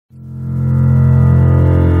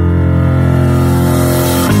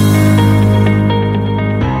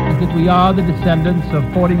we are the descendants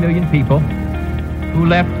of 40 million people who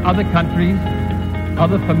left other countries,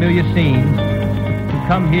 other familiar scenes, to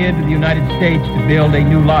come here to the United States to build a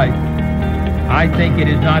new life. I think it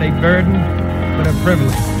is not a burden, but a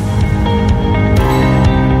privilege.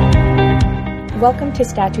 Welcome to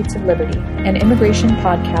Statutes of Liberty, an immigration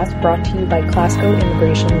podcast brought to you by Clasco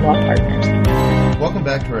Immigration Law Partners. Welcome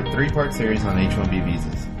back to our three-part series on H-1B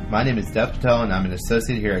visas. My name is Dev Patel, and I'm an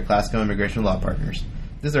associate here at Clasco Immigration Law Partners.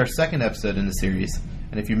 This is our second episode in the series,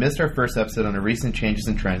 and if you missed our first episode on the recent changes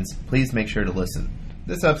and trends, please make sure to listen.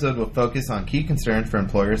 This episode will focus on key concerns for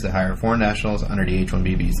employers that hire foreign nationals under the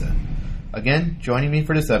H-1B visa. Again, joining me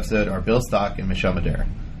for this episode are Bill Stock and Michelle Madera.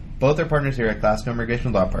 Both are partners here at Clasco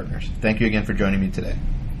Immigration Law Partners. Thank you again for joining me today.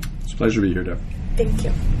 It's a pleasure to be here, Dev. Thank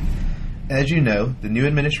you. As you know, the new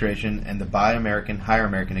administration and the Buy American, Hire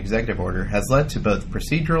American executive order has led to both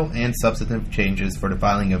procedural and substantive changes for the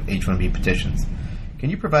filing of H-1B petitions. Can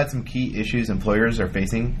you provide some key issues employers are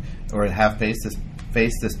facing or have faced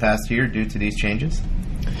this past year due to these changes?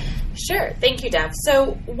 Sure. Thank you, Dev.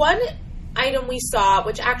 So one item we saw,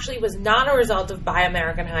 which actually was not a result of Buy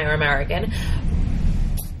American, Hire American,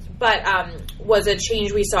 but was a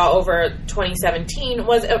change we saw over 2017,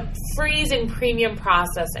 was a freeze in premium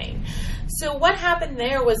processing. So what happened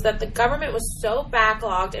there was that the government was so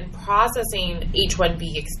backlogged in processing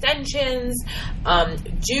H-1B extensions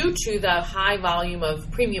due to the high volume of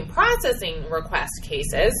premium processing request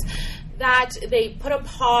cases that they put a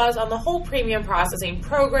pause on the whole premium processing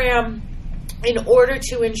program in order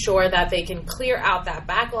to ensure that they can clear out that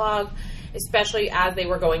backlog, especially as they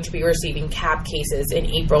were going to be receiving CAB cases in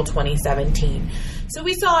April 2017. So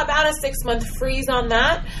we saw about a 6-month freeze on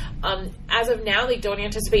that. As of now, they don't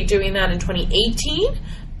anticipate doing that in 2018,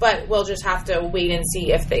 but we'll just have to wait and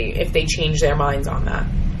see if they change their minds on that.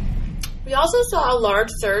 We also saw a large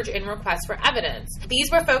surge in requests for evidence. These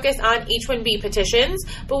were focused on H-1B petitions,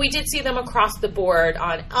 but we did see them across the board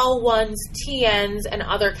on L-1s, TNs, and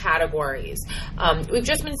other categories. We've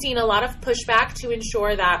just been seeing a lot of pushback to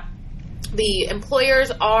ensure that the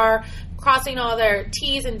employers are crossing all their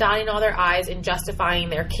T's and dotting all their I's in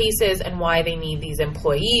justifying their cases and why they need these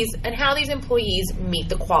employees and how these employees meet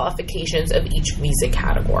the qualifications of each visa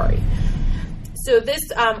category. So this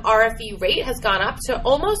RFE rate has gone up to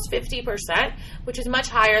almost 50%, which is much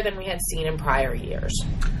higher than we had seen in prior years.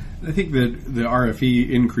 I think that the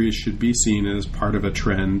RFE increase should be seen as part of a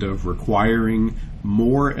trend of requiring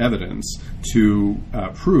more evidence to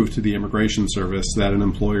prove to the Immigration Service that an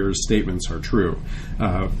employer's statements are true.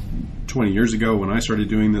 20 years ago, when I started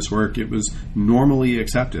doing this work, it was normally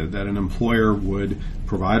accepted that an employer would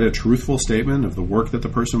provide a truthful statement of the work that the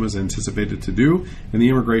person was anticipated to do, and the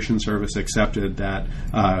Immigration Service accepted that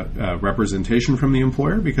representation from the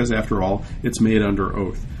employer because, after all, it's made under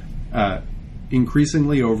oath.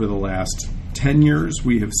 Increasingly, over the last 10 years,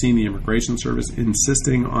 we have seen the Immigration Service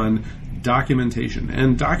insisting on documentation,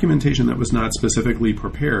 and documentation that was not specifically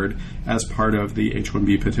prepared as part of the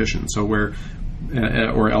H-1B petition, so where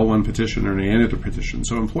or L-1 petition or an ANITA petition.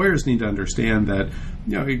 So employers need to understand that,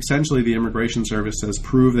 essentially the Immigration Service says,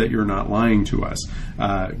 prove that you're not lying to us.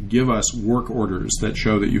 Give us work orders that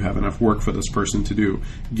show that you have enough work for this person to do.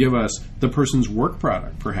 Give us the person's work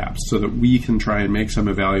product, perhaps, so that we can try and make some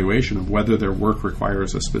evaluation of whether their work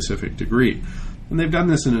requires a specific degree. And they've done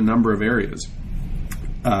this in a number of areas.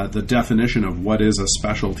 The definition of what is a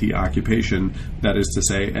specialty occupation, that is to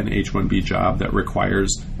say, an H-1B job that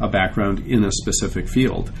requires a background in a specific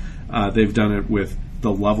field. They've done it with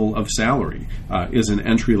the level of salary. Is an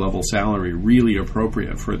entry-level salary really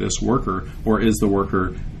appropriate for this worker, or is the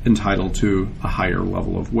worker entitled to a higher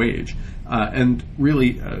level of wage? And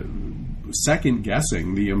really,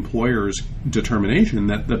 second-guessing the employer's determination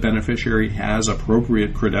that the beneficiary has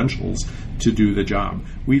appropriate credentials to do the job.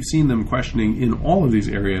 We've seen them questioning in all of these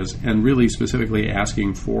areas and really specifically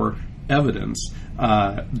asking for evidence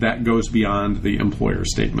that goes beyond the employer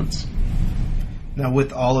statements. Now,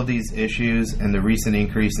 with all of these issues and the recent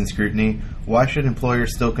increase in scrutiny, why should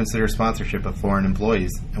employers still consider sponsorship of foreign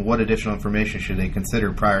employees, and what additional information should they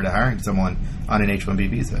consider prior to hiring someone on an H-1B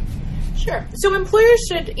visa? Sure. So employers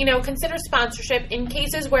should, consider sponsorship in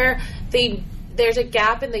cases where there's a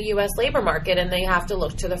gap in the U.S. labor market and they have to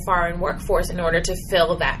look to the foreign workforce in order to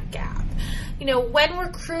fill that gap. When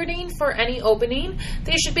recruiting for any opening,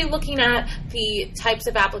 they should be looking at the types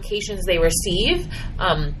of applications they receive.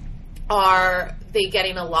 Are they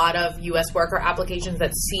getting a lot of U.S. worker applications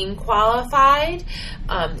that seem qualified?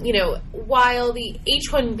 While the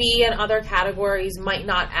H-1B and other categories might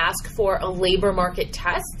not ask for a labor market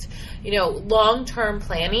test, long-term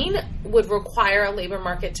planning would require a labor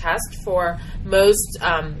market test for most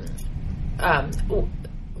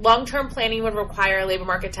long-term planning would require a labor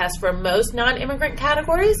market test for most non-immigrant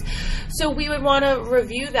categories. So we would want to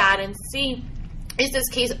review that and see, is this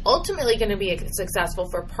case ultimately going to be successful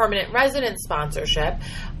for permanent resident sponsorship,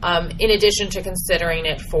 in addition to considering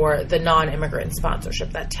it for the non-immigrant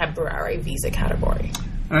sponsorship, that temporary visa category?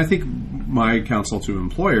 And I think my counsel to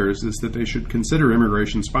employers is that they should consider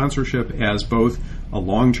immigration sponsorship as both a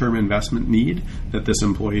long-term investment need that this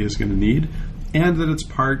employee is going to need, and that it's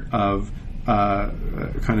part of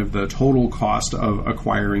kind of the total cost of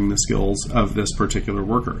acquiring the skills of this particular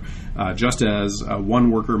worker. Just as one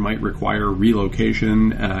worker might require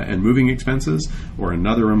relocation and moving expenses, or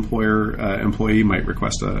another employee might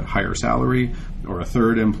request a higher salary, or a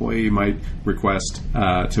third employee might request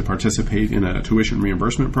to participate in a tuition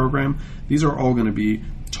reimbursement program, these are all going to be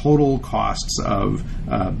total costs of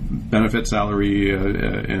benefit, salary,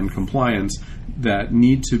 and compliance that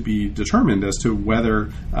need to be determined as to whether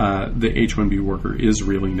the H-1B worker is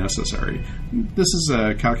really necessary. This is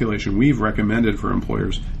a calculation we've recommended for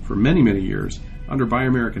employers for many, many years. Under Buy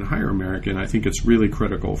American, Hire American, I think it's really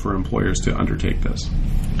critical for employers to undertake this.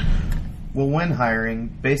 Well, when hiring,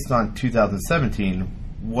 based on 2017,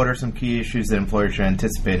 what are some key issues that employers should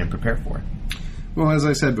anticipate and prepare for? Well, as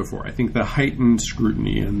I said before, I think the heightened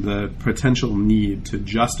scrutiny and the potential need to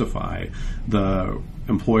justify the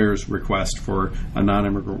employer's request for a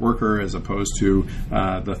non-immigrant worker as opposed to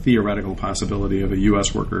the theoretical possibility of a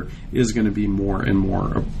U.S. worker is going to be more and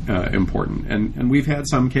more important. And we've had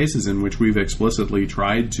some cases in which we've explicitly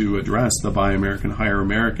tried to address the Buy American, Hire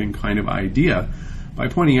American kind of idea by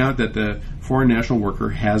pointing out that the foreign national worker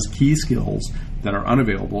has key skills that are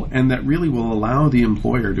unavailable and that really will allow the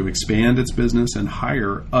employer to expand its business and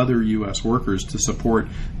hire other U.S. workers to support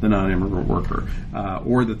the non-immigrant worker,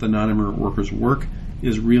 or that the non-immigrant worker's work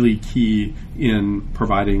is really key in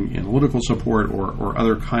providing analytical support or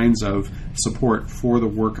other kinds of support for the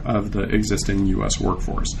work of the existing U.S.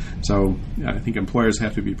 workforce. So I think employers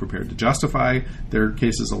have to be prepared to justify their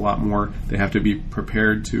cases a lot more. They have to be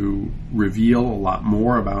prepared to reveal a lot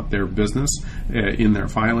more about their business in their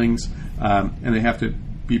filings, and they have to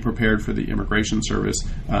be prepared for the Immigration Service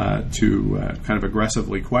to kind of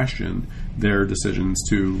aggressively question their decisions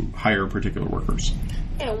to hire particular workers.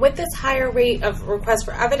 And with this higher rate of requests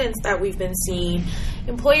for evidence that we've been seeing,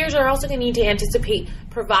 employers are also going to need to anticipate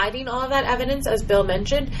providing all of that evidence, as Bill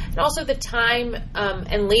mentioned, and also the time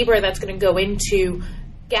and labor that's going to go into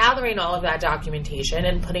gathering all of that documentation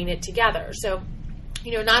and putting it together. So,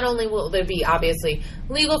 not only will there be obviously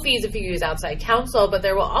legal fees if you use outside counsel, but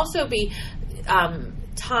there will also be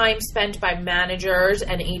time spent by managers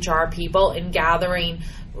and HR people in gathering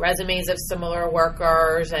resumes of similar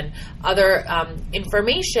workers and other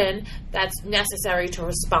information that's necessary to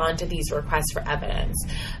respond to these requests for evidence.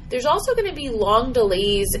 There's also going to be long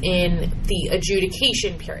delays in the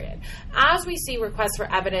adjudication period. As we see requests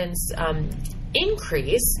for evidence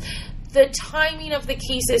increase, the timing of the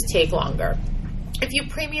cases take longer. If you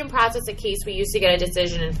premium process a case, we used to get a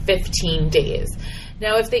decision in 15 days.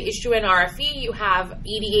 Now, if they issue an RFE, you have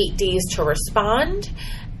 88 days to respond.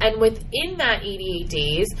 And within that 88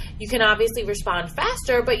 days, you can obviously respond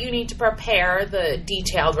faster, but you need to prepare the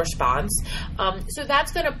detailed response. So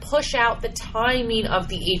that's going to push out the timing of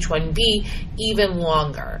the H-1B even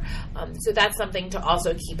longer. So that's something to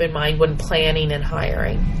also keep in mind when planning and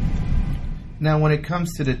hiring. Now, when it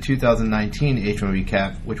comes to the 2019 H-1B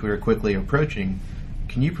cap, which we are quickly approaching,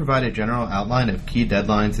 can you provide a general outline of key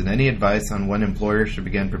deadlines and any advice on when employers should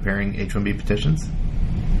begin preparing H-1B petitions?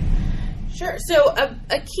 Sure. So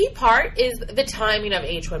a key part is the timing of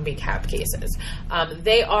H-1B cap cases.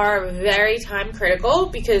 They are very time critical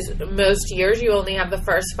because most years you only have the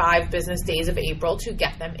first 5 business days of April to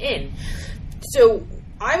get them in. So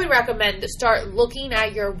I would recommend to start looking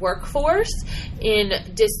at your workforce in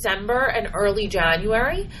December and early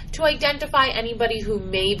January to identify anybody who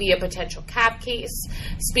may be a potential cap case.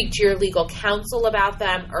 Speak to your legal counsel about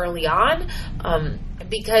them early on,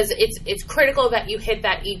 because it's critical that you hit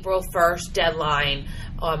that April 1st deadline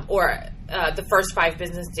or the first 5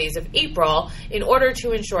 business days of April in order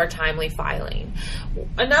to ensure timely filing.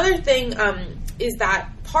 Another thing is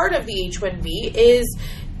that part of the H-1B is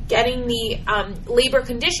getting the labor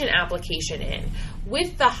condition application in.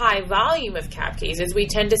 With the high volume of cap cases, we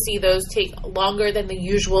tend to see those take longer than the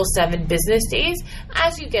usual 7 business days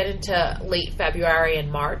as you get into late February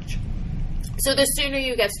and March. So the sooner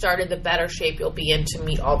you get started, the better shape you'll be in to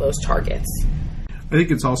meet all those targets. I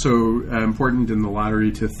think it's also important in the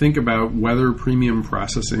lottery to think about whether premium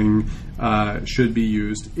processing should be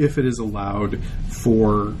used if it is allowed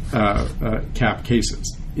for cap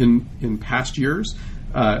cases. In past years,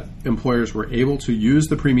 employers were able to use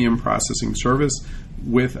the premium processing service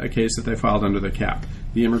with a case that they filed under the cap.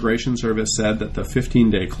 The Immigration Service said that the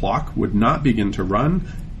 15-day clock would not begin to run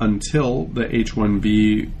until the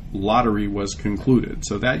H-1B lottery was concluded.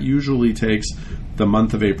 So that usually takes the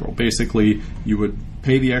month of April. Basically, you would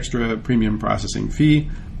pay the extra premium processing fee.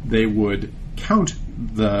 They would count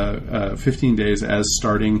the 15 days as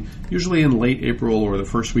starting usually in late April or the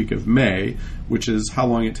first week of May, which is how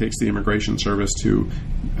long it takes the Immigration Service to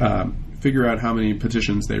figure out how many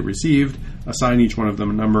petitions they received, assign each one of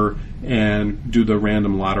them a number, and do the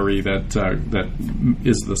random lottery that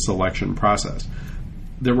is the selection process.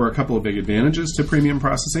 There were a couple of big advantages to premium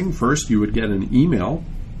processing. First, you would get an email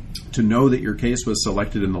to know that your case was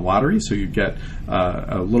selected in the lottery, so you'd get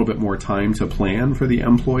a little bit more time to plan for the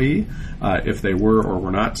employee if they were or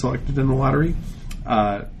were not selected in the lottery.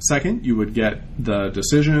 Second, you would get the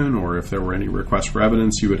decision, or if there were any requests for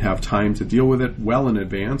evidence, you would have time to deal with it well in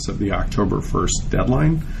advance of the October 1st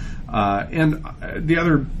deadline. And the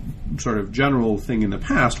other sort of general thing in the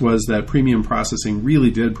past was that premium processing really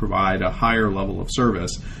did provide a higher level of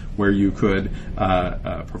service where you could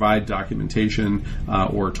provide documentation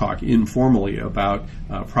or talk informally about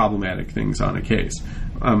problematic things on a case.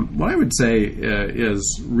 What I would say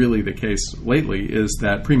is really the case lately is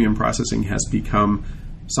that premium processing has become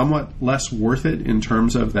somewhat less worth it in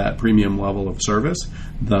terms of that premium level of service.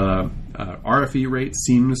 The RFE rate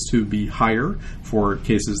seems to be higher for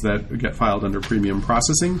cases that get filed under premium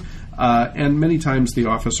processing, and many times the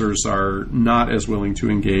officers are not as willing to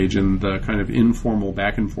engage in the kind of informal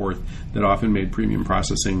back and forth that often made premium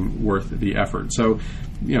processing worth the effort. So,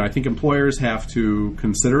 I think employers have to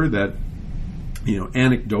consider that,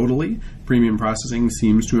 anecdotally, premium processing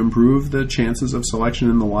seems to improve the chances of selection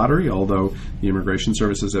in the lottery, although the Immigration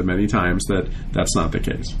Service has said many times that that's not the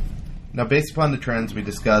case. Now, based upon the trends we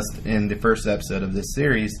discussed in the first episode of this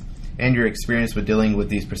series, and your experience with dealing with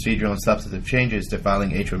these procedural and substantive changes to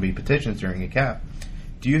filing H-1B petitions during a cap,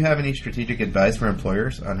 do you have any strategic advice for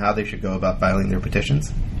employers on how they should go about filing their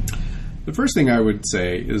petitions? The first thing I would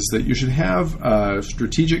say is that you should have a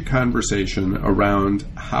strategic conversation around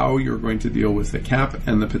how you're going to deal with the cap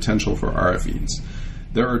and the potential for RFEs.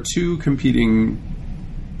 There are two competing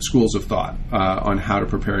schools of thought on how to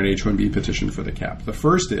prepare an H-1B petition for the cap. The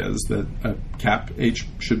first is that a cap H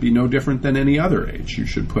should be no different than any other H. You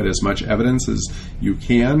should put as much evidence as you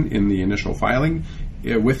can in the initial filing,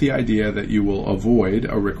 with the idea that you will avoid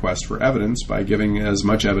a request for evidence by giving as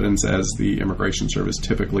much evidence as the Immigration Service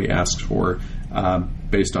typically asks for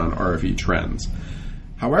based on RFE trends.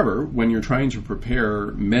 However, when you're trying to prepare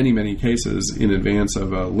many, many cases in advance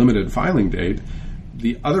of a limited filing date,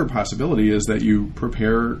 the other possibility is that you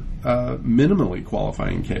prepare a minimally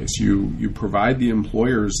qualifying case. You provide the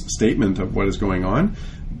employer's statement of what is going on,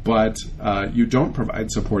 but you don't provide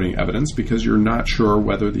supporting evidence because you're not sure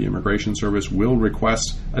whether the Immigration Service will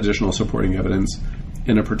request additional supporting evidence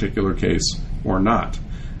in a particular case or not.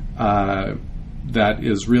 That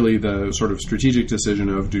is really the sort of strategic decision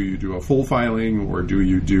of, do you do a full filing or do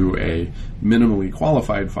you do a minimally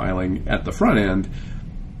qualified filing at the front end?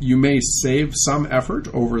 You may save some effort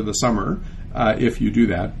over the summer if you do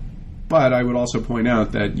that, but I would also point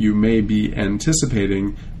out that you may be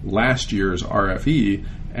anticipating last year's RFE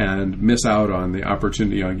and miss out on the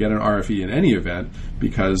opportunity to get an RFE in any event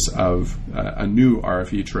because of a new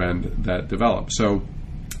RFE trend that develops. So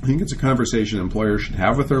I think it's a conversation employers should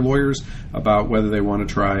have with their lawyers about whether they want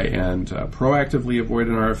to try and proactively avoid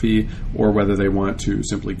an RFE or whether they want to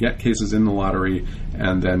simply get cases in the lottery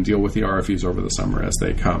and then deal with the RFEs over the summer as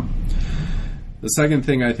they come. The second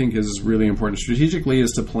thing I think is really important strategically is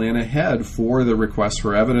to plan ahead for the request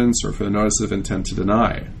for evidence or for the notice of intent to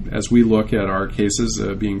deny. As we look at our cases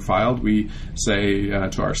being filed, we say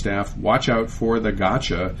to our staff, watch out for the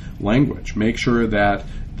gotcha language. Make sure that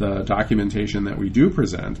the documentation that we do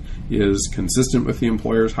present is consistent with the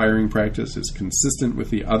employer's hiring practice, is consistent with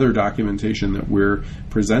the other documentation that we're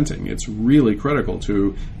presenting. It's really critical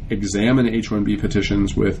to examine H-1B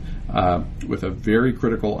petitions with a very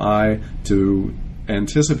critical eye to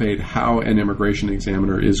anticipate how an immigration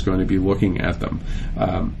examiner is going to be looking at them.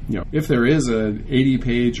 If there is an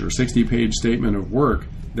 80-page or 60-page statement of work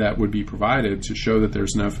that would be provided to show that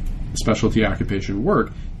there's enough specialty occupation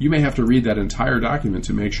work, you may have to read that entire document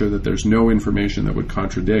to make sure that there's no information that would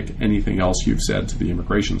contradict anything else you've said to the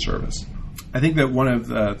Immigration Service. I think that one of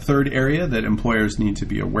the third area that employers need to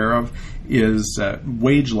be aware of is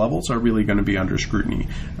wage levels are really going to be under scrutiny.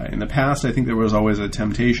 In the past, I think there was always a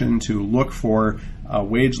temptation to look for a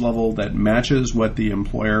wage level that matches what the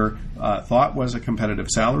employer thought was a competitive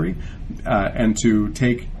salary and to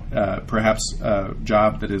take perhaps a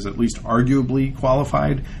job that is at least arguably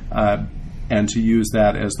qualified and to use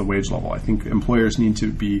that as the wage level. I think employers need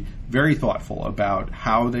to be very thoughtful about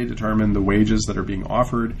how they determine the wages that are being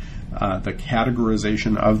offered, the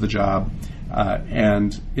categorization of the job,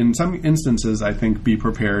 and in some instances, I think, be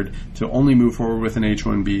prepared to only move forward with an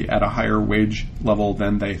H-1B at a higher wage level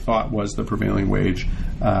than they thought was the prevailing wage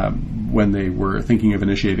when they were thinking of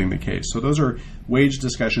initiating the case. So those are wage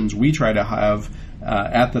discussions we try to have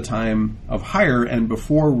at the time of hire and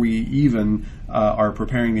before we even are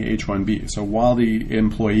preparing the H-1B. So while the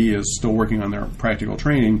employee is still working on their practical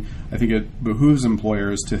training, I think it behooves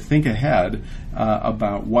employers to think ahead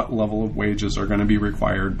about what level of wages are going to be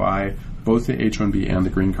required by both the H-1B and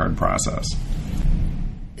the green card process.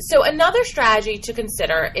 So another strategy to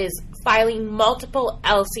consider is filing multiple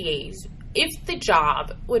LCAs if the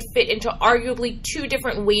job would fit into arguably two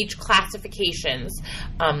different wage classifications,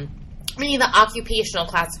 meaning the occupational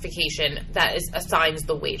classification that assigns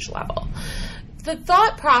the wage level. The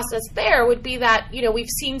thought process there would be that, we've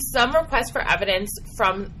seen some requests for evidence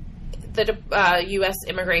from the U.S.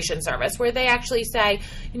 Immigration Service where they actually say,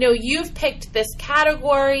 you've picked this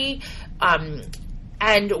category,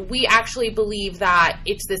 and we actually believe that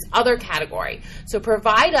it's this other category. So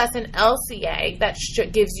provide us an LCA that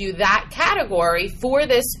gives you that category for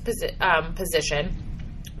this position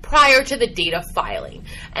prior to the date of filing.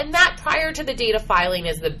 And that prior to the date of filing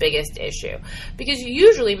is the biggest issue, because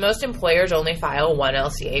usually most employers only file one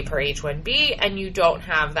LCA per H-1B, and you don't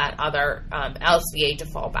have that other LCA to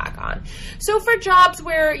fall back on. So for jobs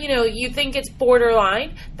where, you think it's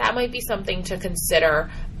borderline, that might be something to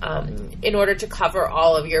consider in order to cover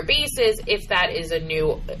all of your bases if that is a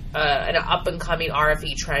new, an up-and-coming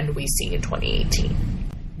RFE trend we see in 2018.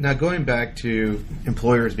 Now, going back to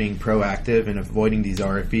employers being proactive in avoiding these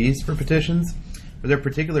RFEs for petitions, are there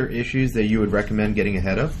particular issues that you would recommend getting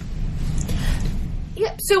ahead of?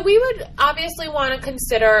 Yeah, so we would obviously want to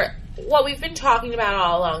consider what we've been talking about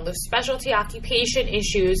all along, the specialty occupation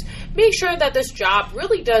issues. Make sure that this job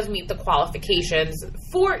really does meet the qualifications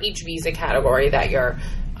for each visa category that you're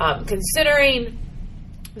considering,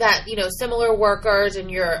 that, similar workers and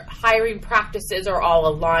your hiring practices are all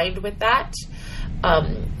aligned with that.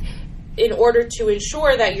 In order to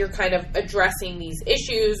ensure that you're kind of addressing these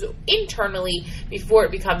issues internally before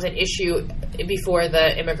it becomes an issue before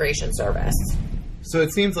the Immigration Service. So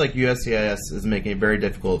it seems like USCIS is making it very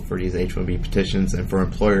difficult for these H-1B petitions and for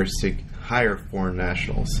employers to hire foreign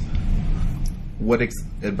nationals. What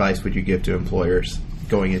advice would you give to employers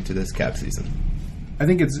going into this cap season? I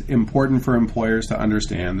think it's important for employers to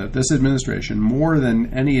understand that this administration, more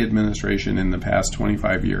than any administration in the past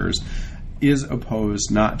 25 years, is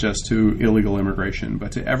opposed not just to illegal immigration,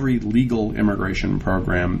 but to every legal immigration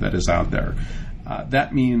program that is out there.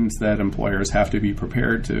 That means that employers have to be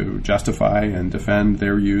prepared to justify and defend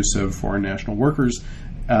their use of foreign national workers,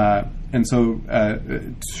 and so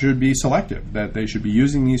should be selective, that they should be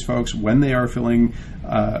using these folks when they are filling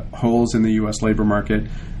holes in the U.S. labor market.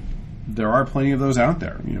 There are plenty of those out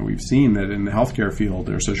there. We've seen that in the healthcare field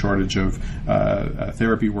there's a shortage of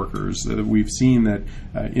therapy workers. We've seen that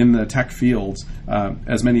in the tech fields,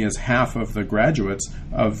 as many as half of the graduates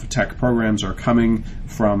of tech programs are coming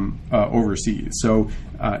from overseas. So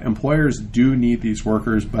employers do need these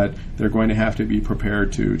workers, but they're going to have to be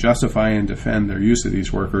prepared to justify and defend their use of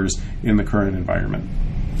these workers in the current environment.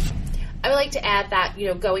 I would like to add that,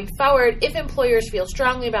 going forward, if employers feel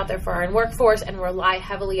strongly about their foreign workforce and rely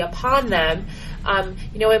heavily upon them,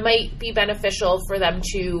 it might be beneficial for them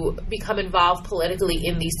to become involved politically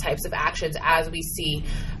in these types of actions as we see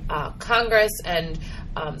Congress and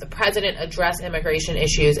the president address immigration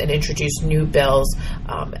issues and introduce new bills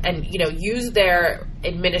and, use their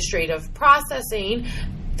administrative processing,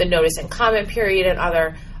 the notice and comment period and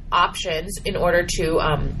other options in order to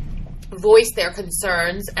voice their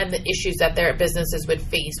concerns and the issues that their businesses would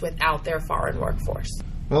face without their foreign workforce.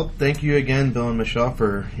 Well, thank you again, Bill and Michelle,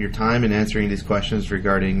 for your time in answering these questions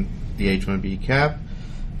regarding the H-1B cap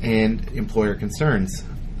and employer concerns.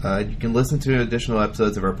 You can listen to additional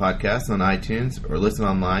episodes of our podcast on iTunes or listen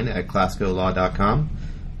online at classicolaw.com.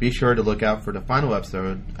 Be sure to look out for the final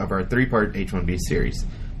episode of our 3-part H-1B series.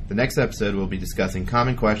 The next episode will be discussing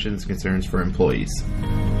common questions and concerns for employees.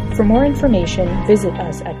 For more information, visit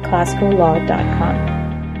us at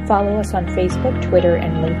classicolaw.com. Follow us on Facebook, Twitter,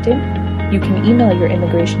 and LinkedIn. You can email your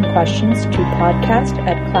immigration questions to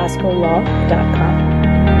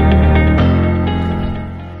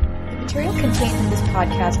podcast@classicolaw.com. The material contained in this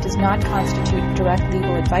podcast does not constitute direct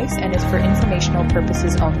legal advice and is for informational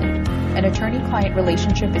purposes only. An attorney-client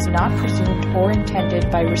relationship is not presumed or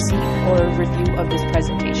intended by receipt or review of this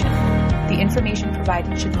presentation. The information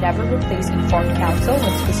provided should never replace informed counsel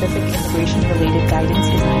when specific immigration-related guidance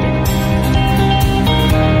is needed.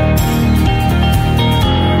 Bye.